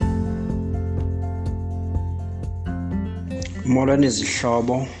Molweni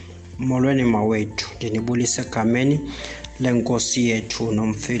zihlobo, molweni mawethu, ndinibulisa egameni lenkosi yethu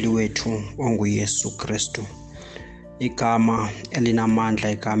nomfeli wethu onguYesu Krestu. Igama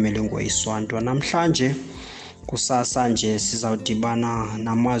elinamandla, igama elingoyiswanto. Namhlanje kusasa nje sizawudibana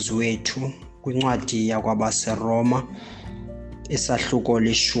namazwi wethu kwincwadi yakwaBaseroma, isahluko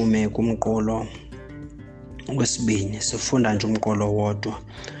 10 kumqolo wesibini. Sifunda nje umqolo wodwa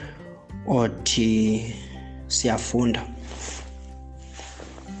othi siyafunda.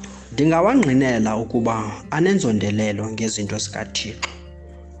 Ndingawangqinela ukuba anenzondelelo ngezinto zikaThixo,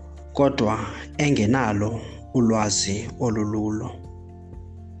 kodwa engenalo ulwazi olululo.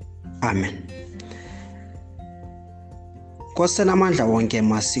 Amen. Nkosi namandla wonke,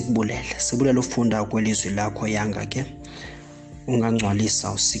 masikubulele. Sibulele ufunda kwelizwi lakho yanga ke.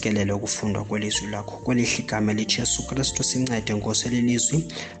 Ungangcwalisa usikelele ukufundwa kwelizwi lakho. Kwelihle igama eliJesu Kristu sincede Nkosi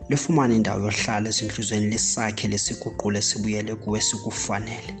lelizwi lifumane indawo yohlala ezinhlizweni, lisakhe lisiguqule sibuyele kuwe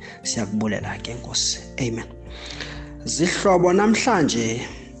sikufanele. Siyakubulela ke Nkosi. Amen. Zihlobo, namhlanje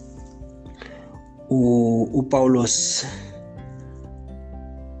uPaulos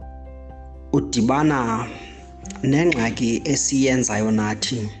udibana nengxaki esiyenzayo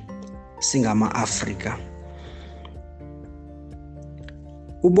nathi singama-Afrika.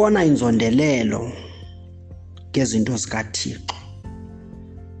 Ubona inzondelelo ngezinto zikaThixo.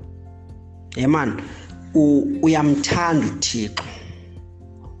 Yeman, uyamthanda uThixo,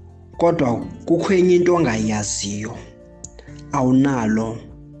 kodwa kukho enye into ongayaziyo, awunalo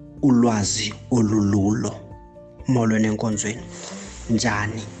ulwazi olululo. Molweni enkonzweni,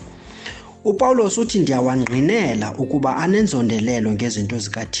 njani? uPaulos uthi ndiyawangqinela ukuba anenzondelelo ngezinto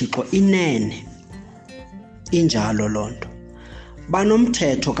zikaThixo. Inene injalo loo nto.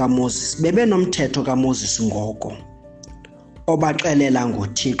 Banomthetho kaMoses, bebenomthetho kaMoses ngoko obaxelela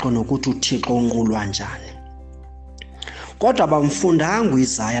ngoThixo nokuthi uThixo unqulwa njani. Kodwa bamfundanga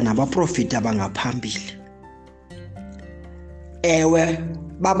uIsaya nabaprofeti abangaphambili. Ewe,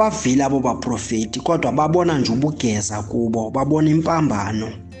 babavile abo baprofeti, kodwa babona nje ubugeza kubo, babona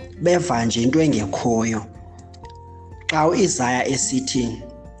impambano, beva nje into engekhoyo. Xa uIsaya esithi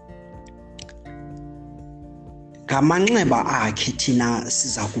ngamanxeba akhe thina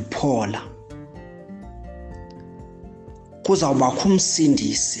siza kuphola, kuzawubakho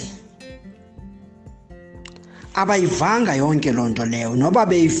umsindisi, abayivanga yonke loo nto leyo. Noba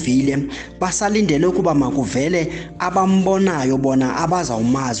beyivile basalindele ukuba makuvele abambonayo bona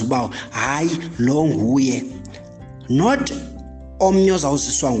abazawumazi uba hayi lo nguye. Not omnye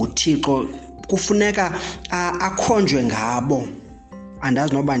ozawuziswa nguThixo, kufuneka akhonjwe ngabo.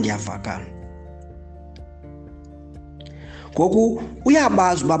 Andazi noba ndiyavakala. Ngoku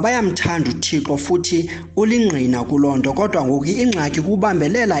uyabazi uba bayamthanda uThixo futhi ulingqina kuloo nto, kodwa ngoku ingxaki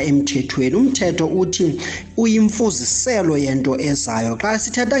kubambelela emthethweni. Umthetho uthi uyimfuziselo yento ezayo. Xa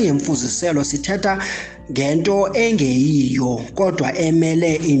sithetha ngemfuziselo sithetha ngento engeyiyo kodwa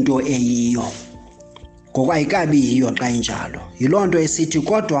emele into eyiyo. Ngoku ayikabi yiyo xa injalo. Yiloo nto esithi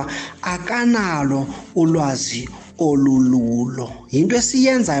kodwa akanalo ulwazi olululo. Yinto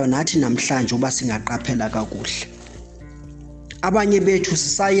esiyenzayo nathi namhlanje uba singaqaphela kakuhle. Abanye bethu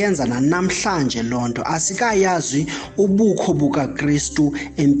sisayenza namhlanje loo nto, asikayazi ubukho bukaKrestu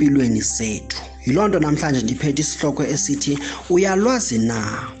empilweni zethu. Yiloo nto namhlanje ndiphethe isihloko esithi uyalwazi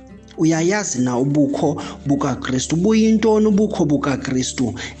na? Uyayazi na ubukho bukaKrestu? Buyintoni ubukho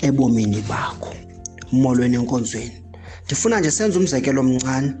bukaKrestu ebomini bakho? Molweni enkonzweni. Ndifuna nje senze umzekelo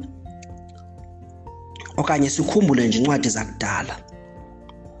omncane, okanye sikhumbule nje incwadi zakudala.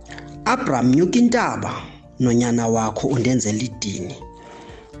 Abraham, nyuka intaba nonyana wakho undenzele idini.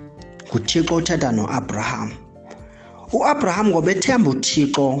 nguThixo uthetha noAbraham. uAbraham ngobethemba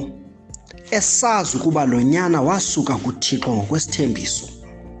uThixo, esazi ukuba lo nyana wasuka kuThixo ngokwesithembiso.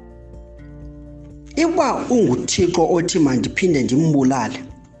 Iba unguThixo othi mandiphinde ndimbulale,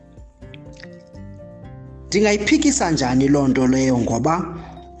 ndingayiphikisa njani loo nto leyo? Ngoba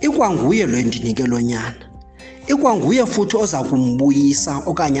ikwanguye lo ndinike lo nyana, ikwanguye futhi oza kumbuyisa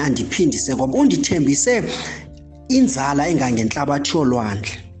okanye andiphindise, ngoba undithembise inzala engangentlabathi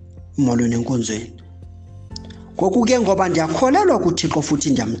yolwandle. Molweni enkonzweni. Ngoku ke ngoba ndiyakholelwa kuThixo futhi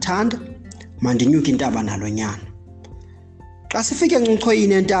ndiyamthanda, mandinyuke intaba nalo nyana. Xa sifike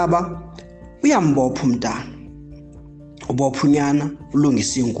encuchoyini entaba uyambopha umntana, ubopha unyana,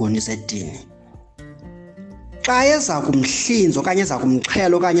 ulungisa iinkuni zedini. Xa eza kumhlinza okanye eza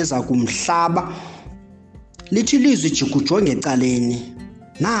kumxhela okanye eza kumhlaba, lithi ilizwi jikujonge ecaleni,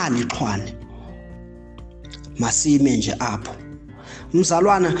 nalixhwane. Masime nje apho.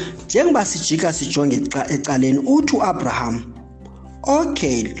 Mzalwana, njengoba sijika sijonge ecaleni, uthi uAbraham,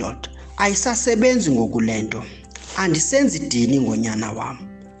 okay Lord, ayisasebenzi ngoku lento, andisenzi dini ngonyana wam.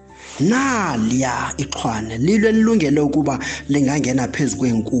 Naliya ixhwane lilo lilungele ukuba lingangena phezu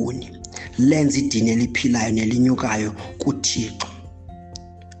kwenkuni, lenza idini eliphilayo nelinyukayo kuThixo.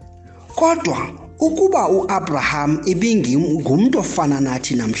 Kodwa ukuba uAbraham ibingumntu ofana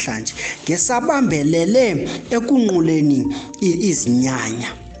nathi namhlanje, ngesabambelele ekunquleni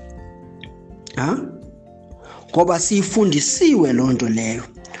izinyanya, ngoba siyifundisiwe loo nto leyo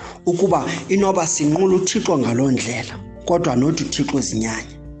ukuba inoba sinqula uThixo ngaloo ndlela, kodwa nothi uThixo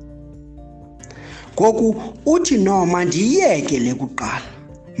izinyanya. Ngoku uthi no, mandiyeke le kuqala,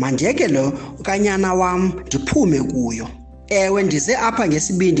 mandiyeke lo kanyana wam ndiphume kuyo. Ewe ndize apha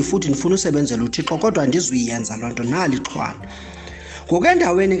ngesibindi futhi ndifuna usebenzela uThixo, kodwa ndizuyenza loo nto, nali ixhwana.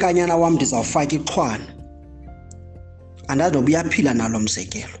 Ngokendaweni kanyana wam ndizawufaka ixhwana, andazi noba uyaphila nalo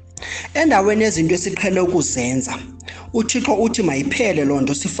mzekelo. Endaweni ezinto esiqhele ukuzenza, uThixo uthi mayiphele loo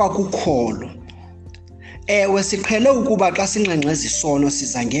nto, sifake ukholo. Ewe siqhele ukuba xa sinqenqeza isono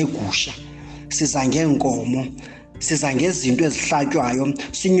siza ngeegusha, siza ngeenkomo, siza ngezinto ezihlatywayo,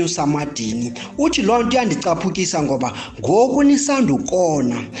 sinyusa amadini. Uthi loo nto yandicaphukisa ngoba ngoku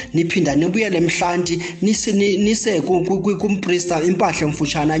nisandukona niphinda nibuyele emhlanti nise kumprista impahla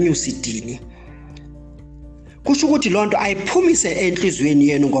emfutshane anyusa idini. Kusho ukuthi loo nto ayiphumise entliziyweni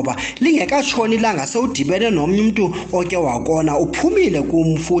yenu ngoba lingekatshoni ilanga sewudibene nomnye umntu oke wakona, uphumile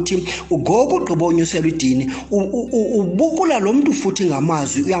kum futhi ngoku ugqiba unyusela idini, ubukula lo mntu futhi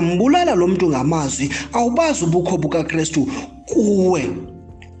ngamazwi, uyambulala lo mntu ngamazwi, awubazi ubukho bukaKrestu kuwe.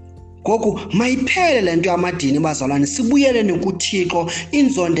 Ngoku mayiphele le nto yamadini bazalwane, sibuyeleni kuThixo.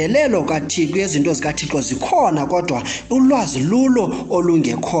 Inzondelelo kaThixo, izinto zikaThixo zikhona, kodwa ulwazi lulo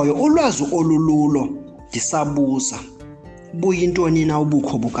olungekhoyo, ulwazi olululo. Ndisabuza, buyintoni na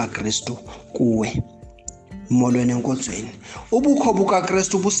ubukho bukaKrestu kuwe? Molweni enkonzweni. Ubukho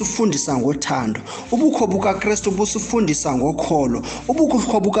bukaKrestu busifundisa ngothando. Ubukho bukaKrestu busifundisa ngokholo.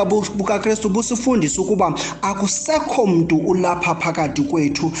 Ubukho bukaKrestu busifundisa ukuba akusekho mntu ulapha phakathi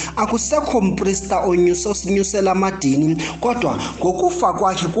kwethu, akusekho mprista osinyusela amadini, kodwa ngokufa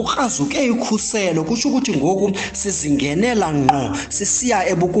kwakhe kukrazuke ikhuselo. Kusho ukuthi ngoku sizingenela ngqo, sisiya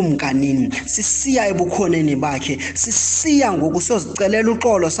ebukumkanini, sisiya ebukhoneni bakhe, sisiya ngoku siyozicelela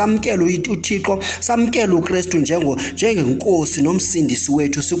uxolo, samkela uThixo, samkela uKrestu njengenkosi nomsindisi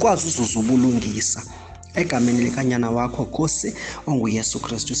wethu, sikwazi uzuza ubulungisa. Egameni likanyana wakho Nkosi onguYesu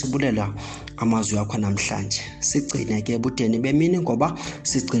Kristu sibulela amazwi akho namhlanje. Sigcine ke ebudeni bemini ngoba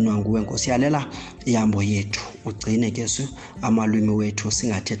sigcinwa nguwe Nkosi. Yalela ihambo yethu, ugcine ke amalwimi wethu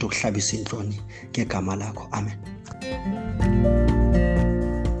singathetha ukuhlabisa intloni ngegama lakho. Amen.